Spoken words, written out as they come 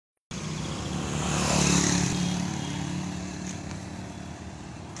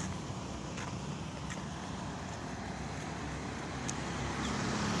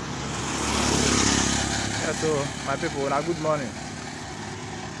So my people, now good morning.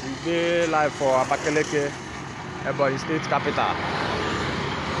 We dey live for ABAKALIKI, Ebonyi State Capital.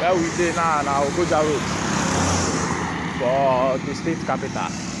 Where we dey now na Ogoja Road for the state capital.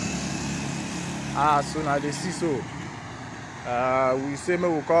 So now they see so. We say me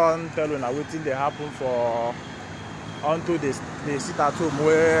we come tell una wetin dey happen for onto the sit at home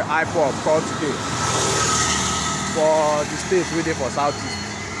where IPOB call today for the state wey dey for southeast.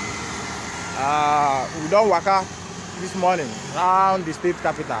 We don waka this morning round the state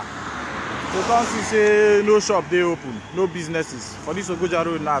capital. So come see say no shop dey open, no businesses for this Ogoja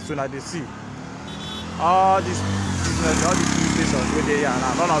Road now. So now they see all these businesses, all these police stations wey dey here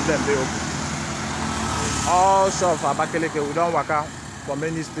now, none of them dey open. All shops for ABAKALIKI, we don waka for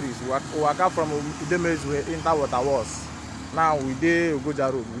many streets. We waka from Udemezue enter Water Works. Now we dey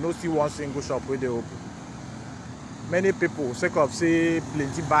Ogoja Road. We no see one single shop wey dey open. Many people sake of say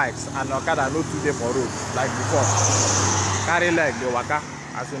plenty bikes and okada no too dey for road like before. Carry leg dey waka.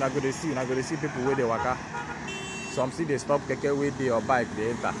 As una go dey see people wey dey waka. Some still dey stop keke wey dey or bike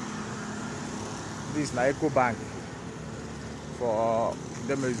dey enter. This na Bank for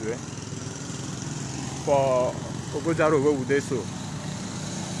Udemezue. For Ogoja Road where we dey so.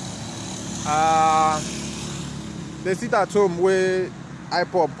 They sit at home where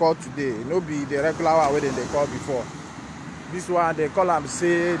IPOB call today. No be the regular one wey dem dey call before. This one they call am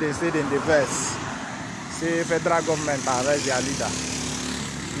say they say dem dey vex. Say federal government arrest their leader.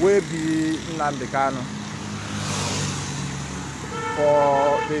 Wey be Nnamdi Kanu.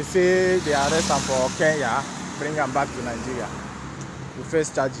 For they say they arrest am for Kenya, bring am back to Nigeria to face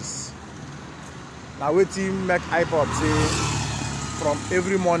charges. Now wetin make IPOB say from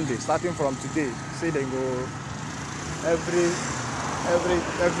every Monday, starting from today, say they go every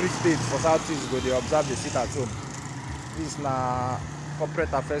state for southeast go dey observe the sit at home. This na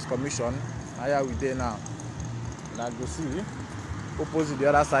Corporate Affairs Commission. Na here we dey now. Now go see opposite the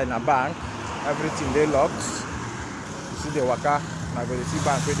other side na bank. Everything dey locked. You see the waka. Now go see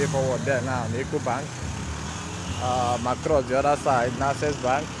bank wey dey forward there now. The Bank. Across the other side, Access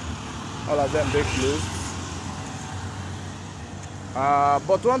Bank. All of them dey closed.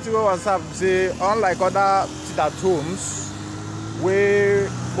 But one thing we was have say, unlike other sit at homes, where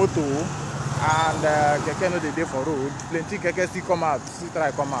motor and keke no dey for road, plenty keke still come out, still try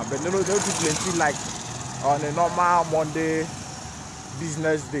come out, but no do plenty like on a normal Monday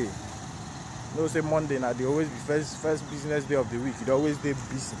business day. No say Monday now they always be first business day of the week. It always dey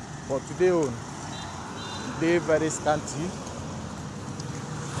busy. But today on dey very scanty.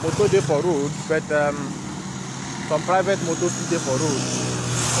 Motor dey for road, but some private motors still dey for road,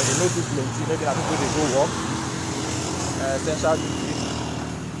 but they no too plenty. Maybe na people dey go work, essential duty.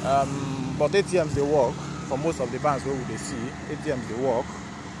 But ATMs they work for most of the banks where we dey see. ATMs they work.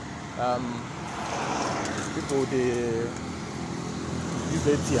 People they use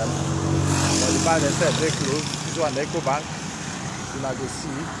the ATM, but the bank themselves they close. This one the Bank, you now go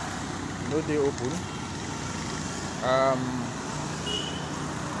see, no they open.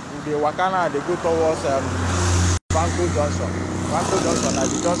 They waka now, they go towards Banco Junction. Banco Junction na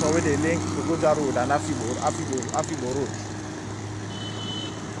the junction where they link to Ogoja Road and Afibo Road.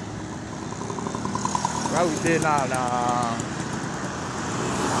 Where we dey now,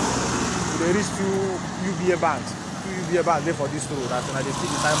 we reach two UBA banks. Two UBA banks there for this road. As they see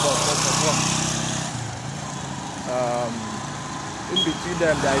the signboard just for front. In between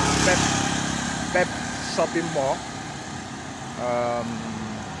them, there is Pep shopping mall.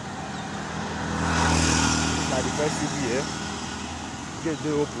 Now the first UBA gate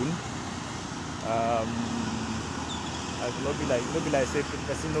dey open. As no be like say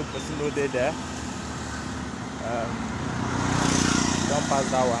person no dey there. Don't pass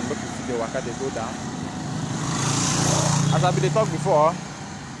that one. Look, you see the waka they go down. As I been talk before,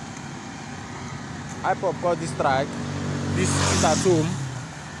 IPOB call this strike, this sit at home,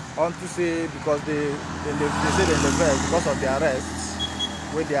 on to say because they say they vex because of the arrests,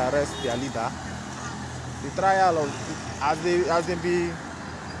 where they arrest their leader. The trial of as they be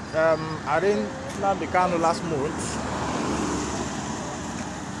arraigned Nnamdi Kanu last month.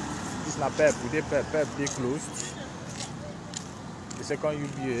 This na Pep, we dey Pep dey closed. The second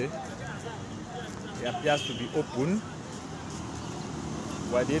UBA it appears to be open,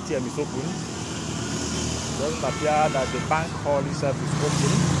 while the ATM is open. It doesn't appear that the bank hall itself is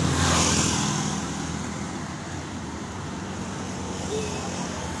open.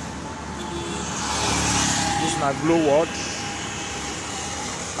 This na Glow Watch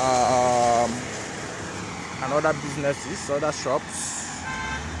and other businesses, other shops.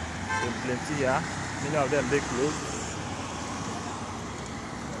 There's plenty here. Many of them they closed.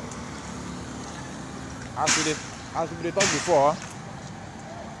 as we talked before,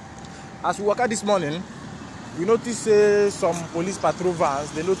 as we waka this morning, we notice some police patrol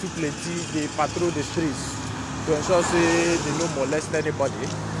vans, they no too plenty, they patrol the streets to ensure say they no molest anybody.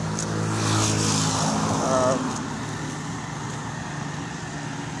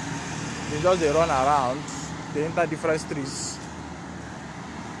 They just they run around, they enter different streets.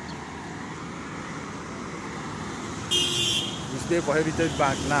 We stay for Heritage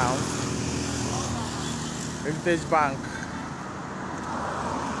Bank now. Heritage Bank,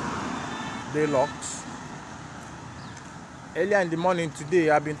 they locked. Earlier in the morning today,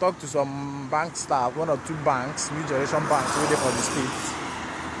 I've been talking to some bank staff, one or two banks, New Generation banks, waiting for the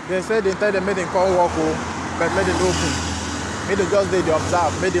state. They said they tell them made them come walk home, but made them open. Made them just they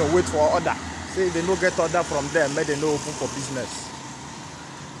observe, made them wait for order. Say they no get order from them, made them no open for business.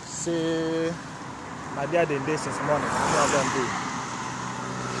 Say my dear they day since morning, many of them do.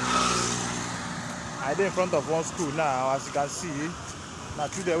 I dey in front of one school now, as you can see. Now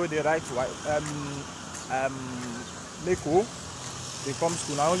today where they write Neko, they come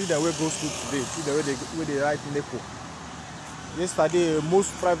school. Not only the way go school today, today where they write Neko. Yesterday,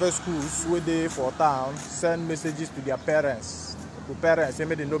 most private schools where they for town send messages to their parents. To parents, say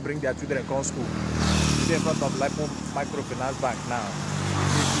they no bring their children come school. Today in front of Lipo Microfinance Bank now.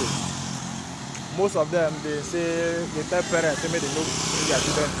 Most of them they say they tell parents say they no bring their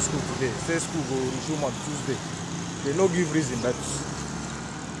children to school today. Say school will resume on Tuesday. They no give reason, but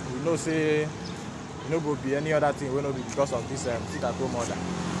we know say no go be any other thing will not be because of this sit at home order.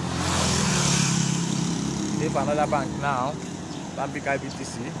 They for another bank now, big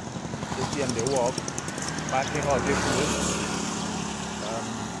IBTC, ATM they work, banking hall they close.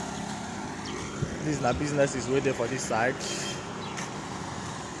 These are businesses waiting for this side.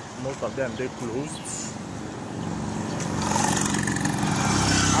 Most of them they closed.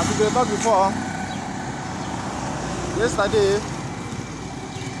 As we talked before, yesterday,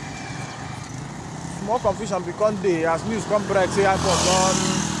 more confusion become day as news come break say airport don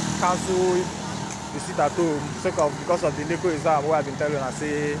cancel the sit at home because of the NECO exam wey I been telling una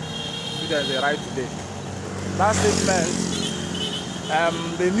say students dey write today. That statement,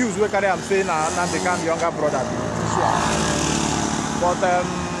 the news wey carry am say na Nnamdi Kanu younger brother be sure, but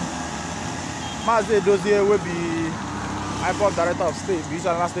Mazi Edozie wey be IPOB director of state be issue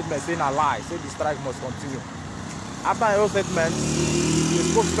another statement say na lie, say the strike must continue. After a whole statement, the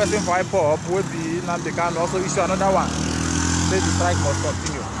spokesperson for IPOB will be Nnamdi Kanu also issue another one. Say the strike must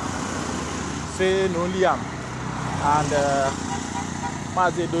continue. Say no only am and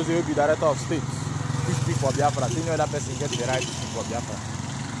Mazi Edozie will be director of state. We speak for Biafra. Say no other person get the right to speak for Biafra.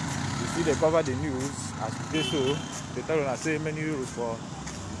 You see they cover the news as they so. They tell us say many rules for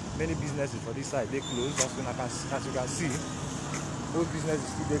many businesses for this side they closed. As you can see, most businesses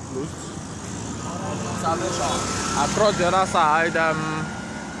still they closed. Across the other side,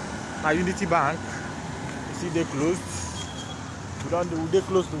 Unity Bank, you see they closed. They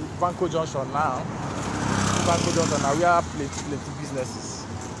close to Banco Junction now. Banco Junction now we have plenty businesses.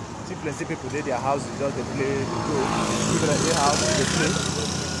 See plenty people there, their houses just they play, they go. Children in their house, they play.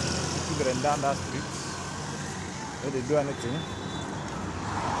 Children down that street, they do anything.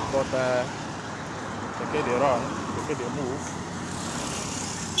 But okay, they run, okay, they move.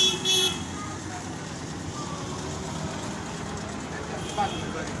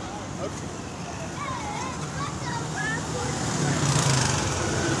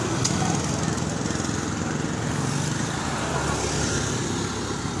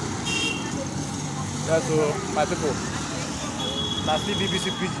 Yeah, so my people, now see BBC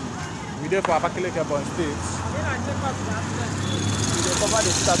PG. We there for Abakaliki Ebonyi State. We dey cover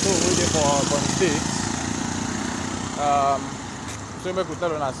the statue we dey for Ebonyi State. So make we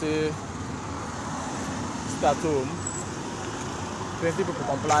tell una say stay at home. Plenty people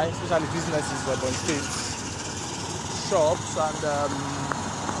comply, especially businesses for Ebonyi State, shops and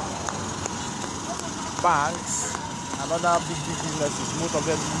banks and other big businesses. Most of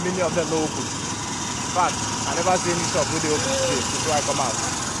them, many of them no open. In fact, I never see any shop where they open today before I come out.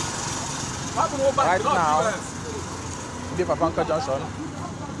 Right now, we for Banco Junction.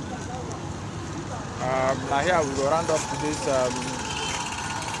 Now here we go round up today's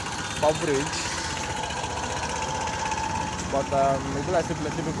coverage. But maybe I see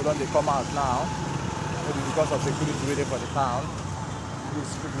plenty people don't they come out now. Maybe because of security waiting for the town.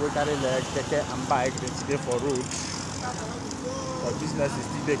 These people will carry like keke and bike, they stay for road. But business is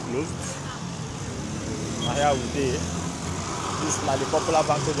still closed. Now here we dey. This is the popular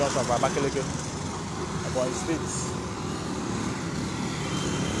Banco Junction for Abakaliki Ebonyi State.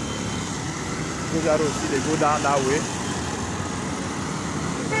 Those roads, they go down that way.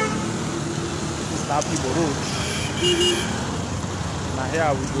 This is that people road. Now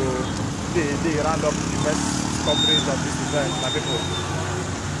here we go. They round up the best coverage of this event, my people.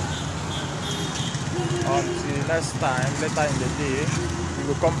 Until next time, later in the day, we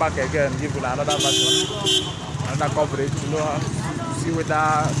will come back again, give you another version, another coverage, you know, to see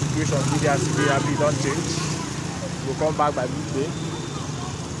whether situation media don't change. We'll come back by midday.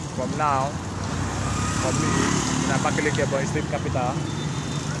 From now, for me, in ABAKALIKI, Ebonyi State Capital,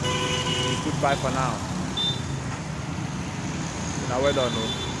 it's goodbye for now. Now well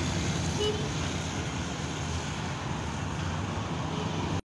done.